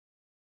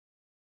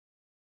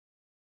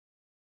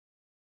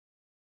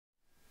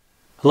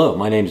Hello,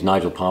 my name is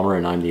Nigel Palmer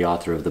and I'm the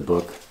author of the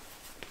book,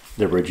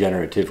 The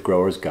Regenerative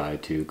Grower's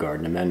Guide to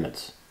Garden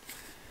Amendments.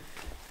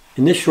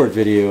 In this short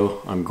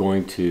video, I'm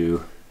going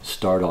to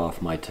start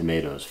off my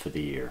tomatoes for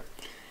the year.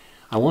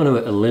 I want to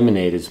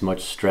eliminate as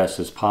much stress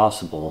as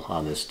possible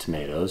on these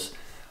tomatoes.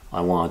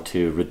 I want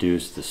to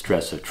reduce the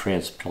stress of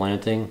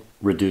transplanting,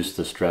 reduce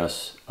the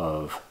stress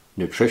of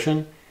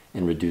nutrition,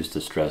 and reduce the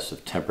stress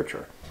of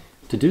temperature.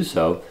 To do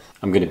so,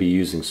 I'm going to be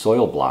using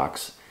soil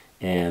blocks,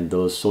 and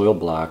those soil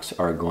blocks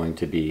are going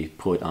to be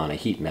put on a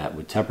heat mat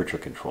with temperature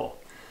control.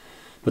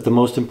 But the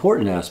most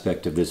important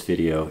aspect of this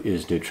video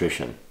is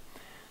nutrition.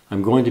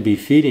 I'm going to be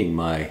feeding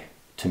my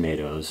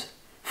tomatoes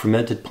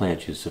fermented plant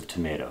juice of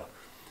tomato.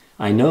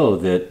 I know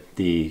that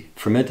the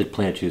fermented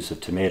plant juice of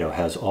tomato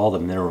has all the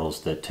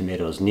minerals that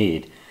tomatoes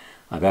need.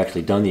 I've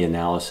actually done the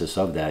analysis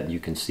of that, and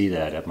you can see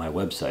that at my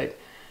website,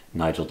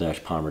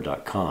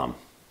 nigel-palmer.com.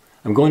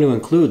 I'm going to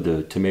include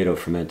the tomato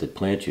fermented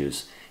plant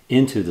juice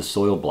into the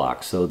soil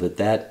block so that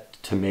that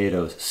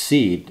tomato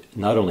seed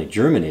not only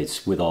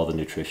germinates with all the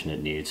nutrition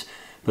it needs,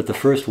 but the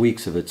first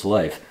weeks of its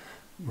life,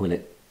 when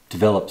it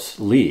develops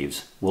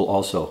leaves, will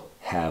also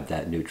have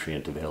that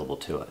nutrient available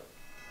to it.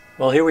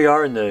 Well, here we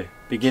are in the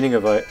beginning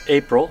of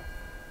April,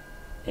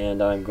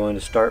 and I'm going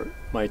to start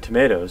my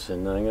tomatoes,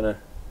 and I'm going to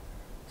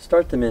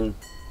start them in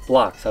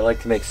blocks. I like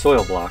to make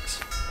soil blocks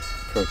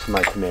for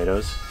my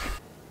tomatoes.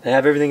 I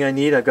have everything I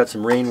need. I've got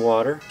some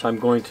rainwater, so I'm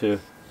going to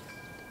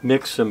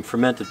mix some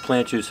fermented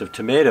plant juice of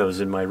tomatoes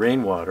in my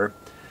rainwater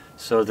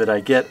so that I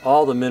get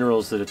all the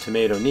minerals that a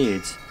tomato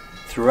needs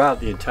throughout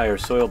the entire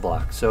soil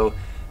block. So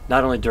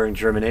not only during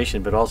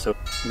germination, but also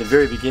in the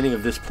very beginning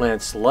of this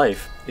plant's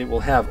life, it will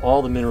have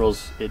all the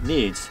minerals it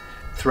needs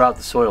throughout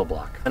the soil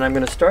block. And I'm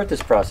going to start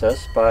this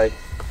process by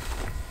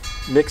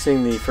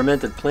mixing the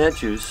fermented plant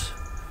juice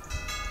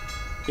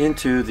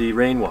into the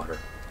rainwater.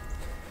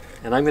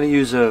 And I'm going to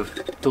use a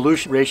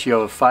dilution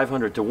ratio of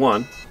 500 to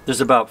 1.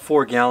 There's about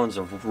 4 gallons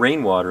of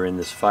rainwater in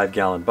this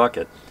 5-gallon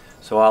bucket.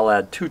 So I'll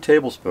add 2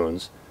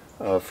 tablespoons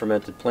of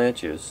fermented plant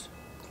juice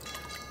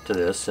to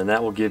this, and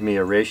that will give me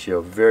a ratio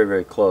very,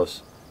 very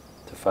close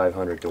to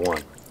 500 to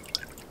 1.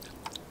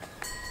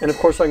 And of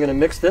course I'm going to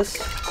mix this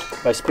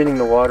by spinning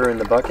the water in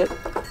the bucket.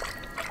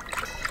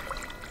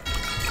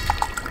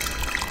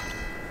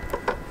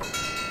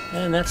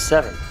 And that's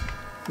 7.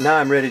 Now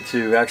I'm ready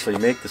to actually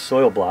make the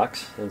soil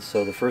blocks, and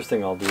so the first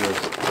thing I'll do is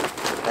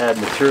add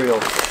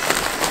material.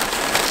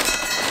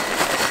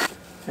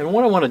 And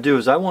what I want to do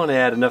is I want to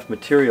add enough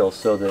material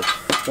so that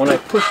when I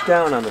push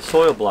down on the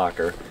soil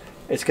blocker,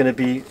 it's going to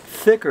be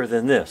thicker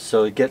than this,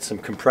 so it gets some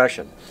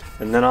compression.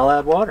 And then I'll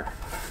add water.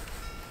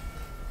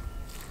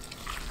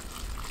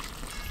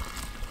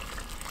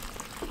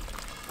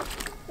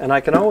 And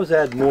I can always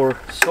add more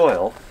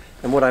soil,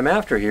 and what I'm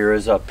after here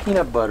is a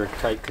peanut butter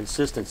type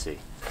consistency.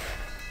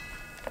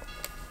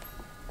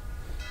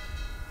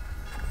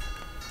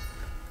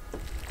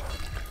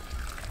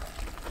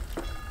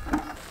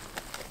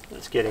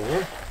 It's getting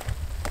there.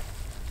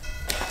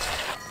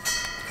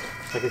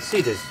 I can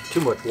see there's too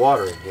much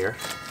water in here,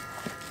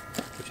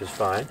 which is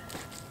fine,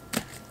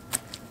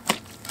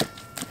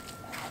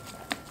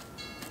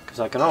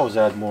 because I can always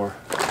add more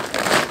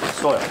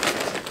soil.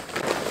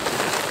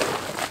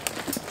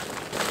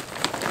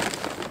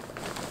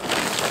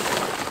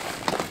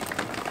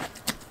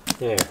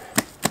 There.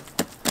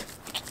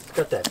 It's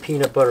got that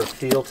peanut butter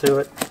feel to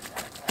it.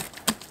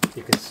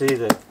 You can see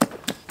that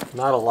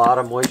not a lot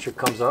of moisture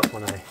comes up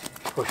when I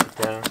push it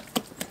down.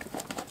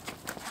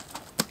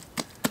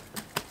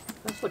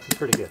 That's looking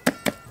pretty good.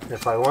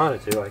 If I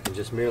wanted to, I can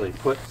just merely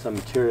put some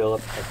material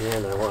up at the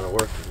end I want to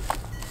work with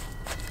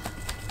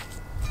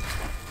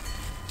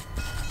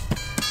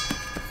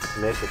to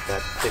make it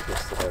that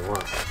thickness that I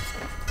want.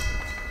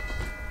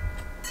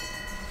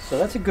 So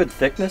that's a good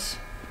thickness.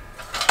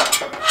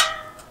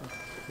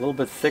 A little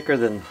bit thicker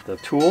than the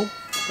tool.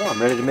 So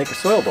I'm ready to make a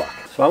soil block.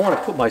 So I want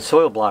to put my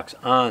soil blocks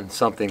on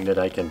something that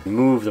I can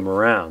move them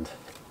around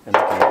and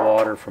I can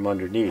water from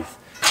underneath.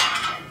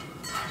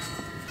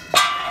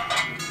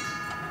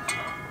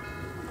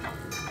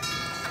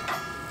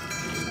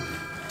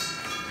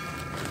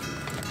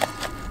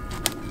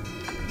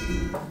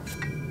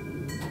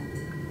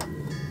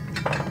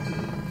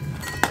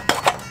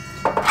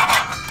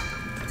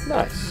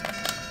 Nice.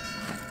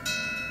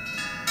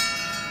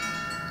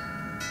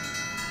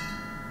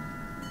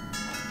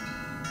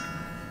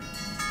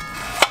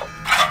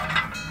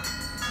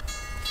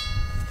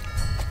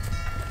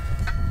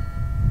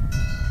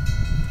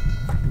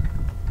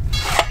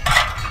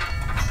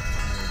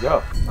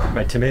 Go.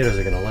 My tomatoes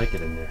are going to like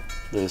it in there.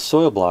 The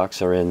soil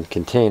blocks are in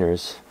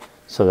containers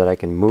so that I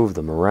can move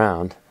them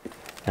around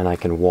and I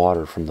can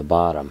water from the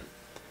bottom.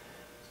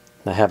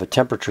 I have a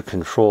temperature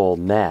controlled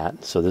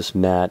mat, so this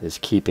mat is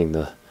keeping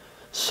the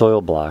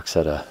soil blocks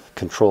at a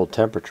controlled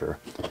temperature.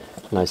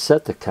 And I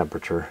set the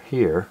temperature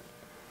here,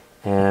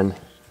 and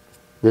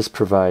this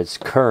provides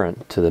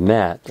current to the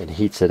mat and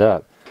heats it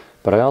up.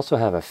 But I also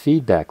have a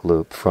feedback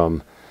loop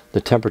from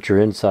the temperature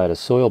inside a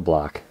soil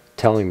block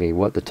telling me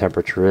what the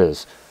temperature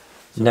is.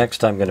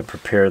 Next I'm going to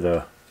prepare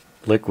the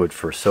liquid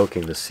for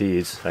soaking the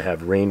seeds. I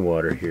have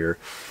rainwater here,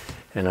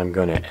 and I'm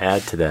going to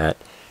add to that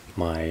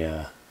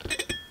my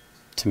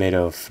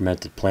tomato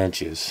fermented plant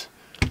juice,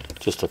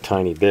 just a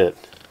tiny bit,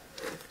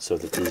 so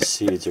that these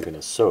seeds are going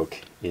to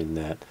soak in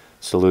that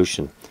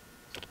solution.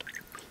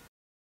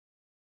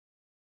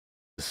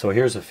 So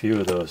here's a few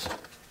of those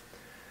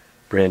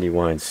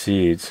brandywine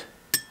seeds,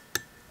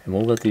 and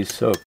we'll let these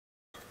soak.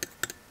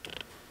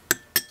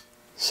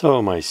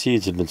 So my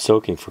seeds have been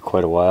soaking for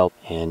quite a while,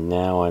 and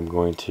now I'm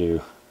going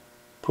to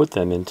put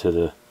them into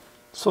the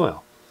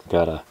soil.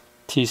 Got a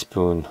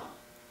teaspoon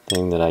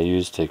thing that I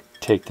use to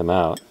take them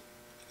out,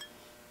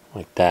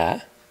 like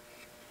that.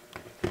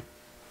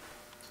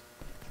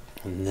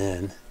 And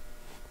then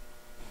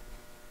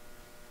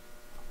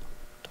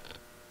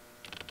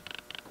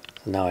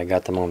now I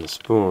got them on the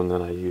spoon,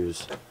 then I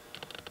use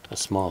a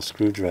small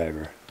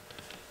screwdriver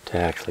to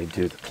actually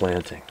do the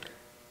planting.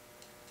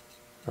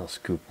 I'll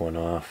scoop one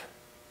off,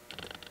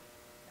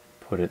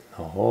 put it in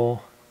the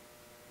hole,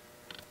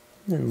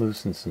 and then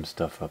loosen some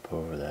stuff up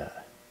over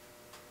that.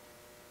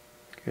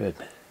 Good.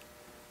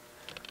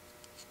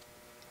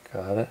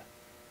 Got it.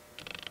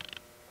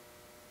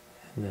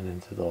 And then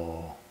into the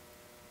hole.